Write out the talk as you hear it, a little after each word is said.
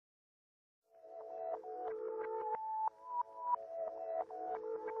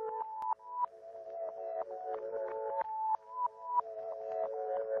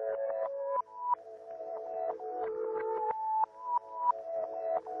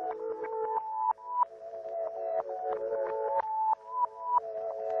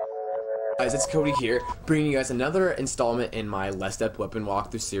Guys, it's Cody here, bringing you guys another installment in my Less Depth Weapon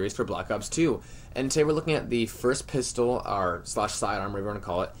walkthrough series for Black Ops 2. And today we're looking at the first pistol, or slash sidearm, whatever you want to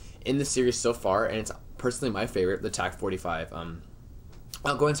call it, in the series so far, and it's personally my favorite, the Tac-45.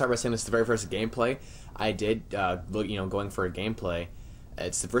 I'll go and start by saying this is the very first gameplay I did, going for a gameplay.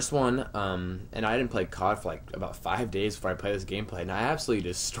 It's the first one, and I didn't play COD for like about 5 days before I played this gameplay, and I absolutely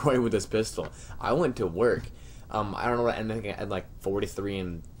destroyed with this pistol. I went to work. I don't know what I ended at like 43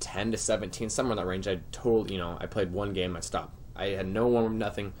 and 10 to 17, somewhere in that range. I played one game, I stopped. I had no warm,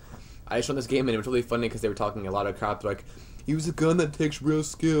 nothing. I just won this game, and it was really funny because they were talking a lot of crap. They're like, use a gun that takes real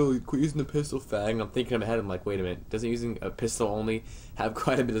skill. You quit using the pistol, fag. And I'm thinking in my head, I'm like, wait a minute, doesn't using a pistol only have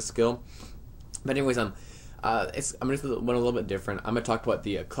quite a bit of skill? But anyways, I'm gonna do one a little bit different. I'm gonna talk about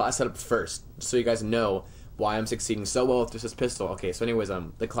the class setup first, so you guys know why I'm succeeding so well with just this pistol. Okay, so anyways,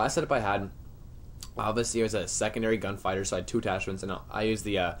 the class setup I had. Obviously, it was a secondary gunfighter, so I had 2 attachments, and I used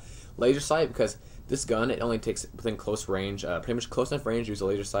the laser sight because this gun, it only takes within close range, pretty much close enough range to use a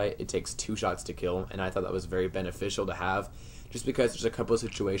laser sight. It takes 2 shots to kill, and I thought that was very beneficial to have, just because there's a couple of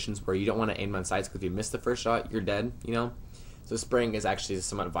situations where you don't want to aim on sights because if you miss the first shot, you're dead, you know? So spraying is actually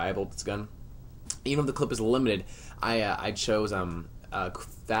somewhat viable with this gun. Even if the clip is limited, I chose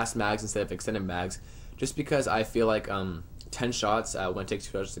fast mags instead of extended mags, just because I feel like 10 shots when it takes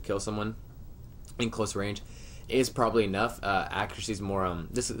 2 shots to kill someone in close range is probably enough. Accuracy is more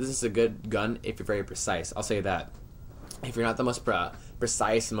this is a good gun if you're very precise. I'll say that. If you're not the most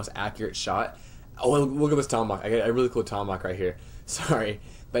precise and most accurate shot, oh, look at this tomahawk. I got a really cool tomahawk right here. Sorry,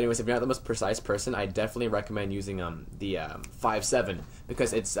 but anyways, if you're not the most precise person, I definitely recommend using the 5.7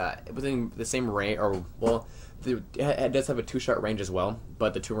 because it's within the same range, or well, it does have a 2-shot range as well,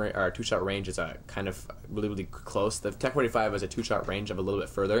 but the 2-shot range is kind of really close. The Tac-45 has a 2-shot range of a little bit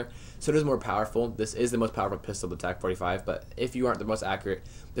further, so it is more powerful. This is the most powerful pistol, the Tac-45, but if you aren't the most accurate,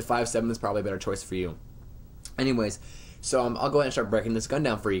 the 5.7 is probably a better choice for you. Anyways, so I'll go ahead and start breaking this gun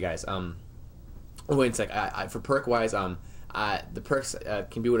down for you guys. Wait a sec. For perk wise, the perks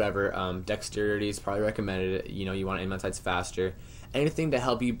can be whatever. Dexterity is probably recommended. You know, you want to aim on sights faster. Anything to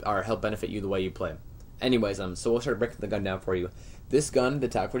help you or help benefit you the way you play. Anyways, so we'll start breaking the gun down for you. This gun, the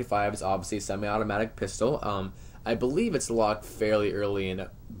Tac-45, is obviously a semi-automatic pistol. I believe it's locked fairly early in,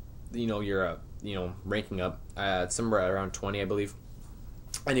 your ranking up. Somewhere around 20, I believe.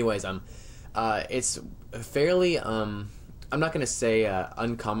 Anyways, it's fairly I'm not gonna say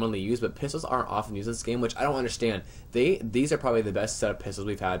uncommonly used, but pistols aren't often used in this game, which I don't understand. These are probably the best set of pistols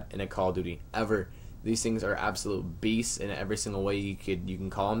we've had in a Call of Duty ever. These things are absolute beasts in every single way you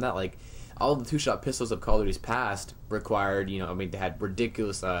can call them that. Like, all the 2-shot pistols of Call of Duty's past required, they had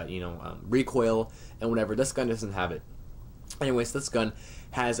ridiculous, recoil and whatever. This gun doesn't have it. Anyways, this gun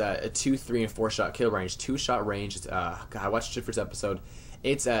has a 2, 3, and 4-shot kill range. 2-shot range. God, I watched Schiffer's episode.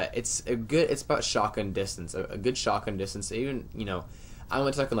 It's about shotgun distance. A good shotgun distance. Even I'm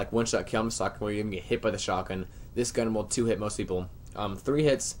only talking like 1-shot kill. I'm talking where you even get hit by the shotgun. This gun will 2-hit most people. 3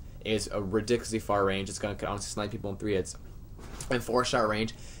 hits is a ridiculously far range. It's gonna honestly snipe people in 3 hits. And 4-shot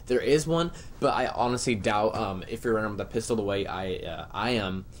range, there is one, but I honestly doubt if you're running with a pistol the way I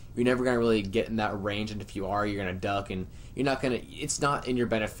am, you're never gonna really get in that range, and if you are, you're gonna duck, and you're not gonna. It's not in your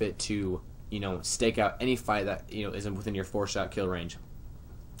benefit to stake out any fight that isn't within your 4-shot kill range.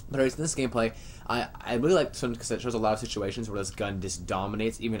 But anyways, in this gameplay, I really like this one because it shows a lot of situations where this gun just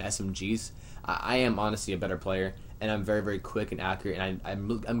dominates even SMGs. I am honestly a better player, and I'm very quick and accurate, and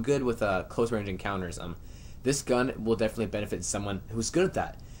I'm good with close range encounters. This gun will definitely benefit someone who's good at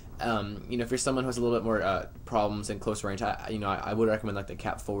that. If you're someone who has a little bit more problems in close range, I would recommend like the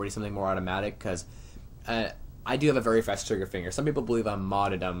Cap 40, something more automatic, because I do have a very fast trigger finger. Some people believe I'm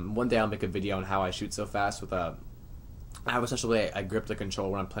modded. One day I'll make a video on how I shoot so fast with how essentially I grip the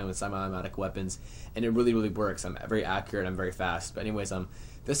control when I'm playing with semi-automatic weapons, and it really works. I'm very accurate. I'm very fast. But anyways,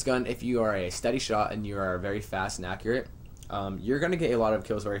 this gun, if you are a steady shot and you are very fast and accurate, you're gonna get a lot of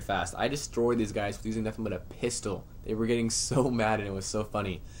kills very fast. I destroyed these guys with using nothing but a pistol. They were getting so mad, and it was so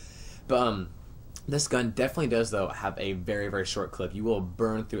funny. But this gun definitely does though have a very short clip. You will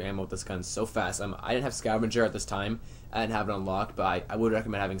burn through ammo with this gun so fast. I didn't have Scavenger at this time. I didn't have it unlocked, but I would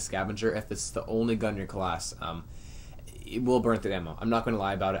recommend having Scavenger if this is the only gun in your class. It will burn through ammo. I'm not going to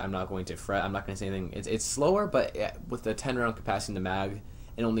lie about it. I'm not going to fret. I'm not going to say anything. It's slower, but with the 10-round capacity in the mag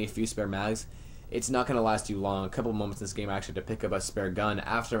and only a few spare mags, it's not going to last you long. A couple of moments in this game, I actually had to pick up a spare gun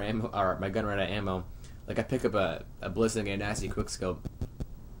after my gun ran out of ammo. Like, I pick up a Blizzard and get a nasty quickscope.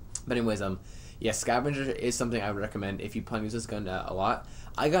 But anyways, yeah, Scavenger is something I would recommend if you plan to use this gun a lot.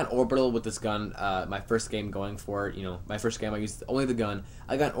 I got an orbital with this gun. My first game going for it, my first game I used only the gun.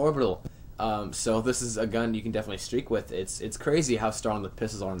 I got an orbital So this is a gun you can definitely streak with. It's crazy how strong the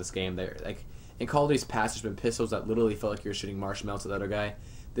pistols are in this game. They're like in Call of Duty's past, there's been pistols that literally felt like you're shooting marshmallows at the other guy.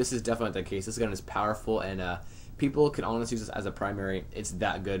 This is definitely the case. This gun is powerful, and people can honestly use this as a primary. It's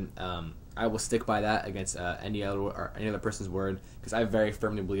that good. I will stick by that against any other person's word because I very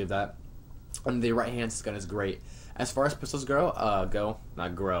firmly believe that. On the right hand, this gun is great. As far as pistols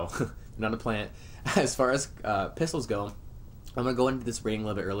not a plant. As far as pistols go, I'm gonna go into this rating a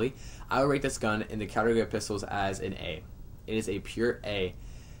little bit early. I would rate this gun in the category of pistols as an A. It is a pure A.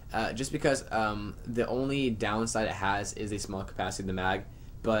 Just because the only downside it has is a small capacity of the mag,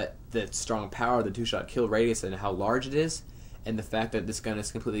 but the strong power, the two-shot kill radius, and how large it is, and the fact that this gun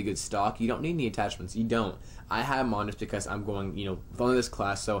is completely good stock, you don't need any attachments. You don't. I have them on just because I'm going, with only this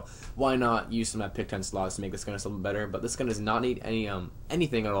class, so why not use some of my pick 10 slots to make this gun a little better? But this gun does not need any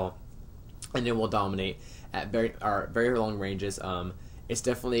anything at all, and it will dominate at very long ranges. It's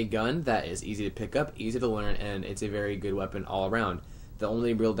definitely a gun that is easy to pick up, easy to learn, and it's a very good weapon all around. The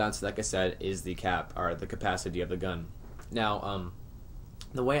only real downside, like I said, is the capacity of the gun. Now,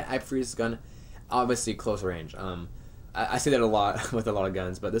 the way I freeze this gun, obviously close range. I say that a lot with a lot of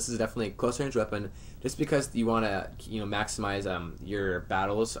guns, but this is definitely a close range weapon, just because you want to maximize your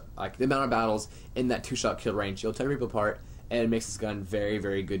battles, like the amount of battles in that two-shot kill range. You'll tear people apart, and it makes this gun very,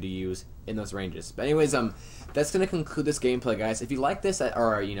 very good to use in those ranges. But anyways, that's gonna conclude this gameplay, guys. If you like this, and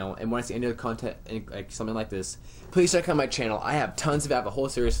want to see any other content, like something like this, please check out my channel. I have tons of it. I have a whole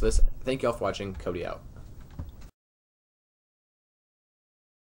series for this. Thank you all for watching. Cody out.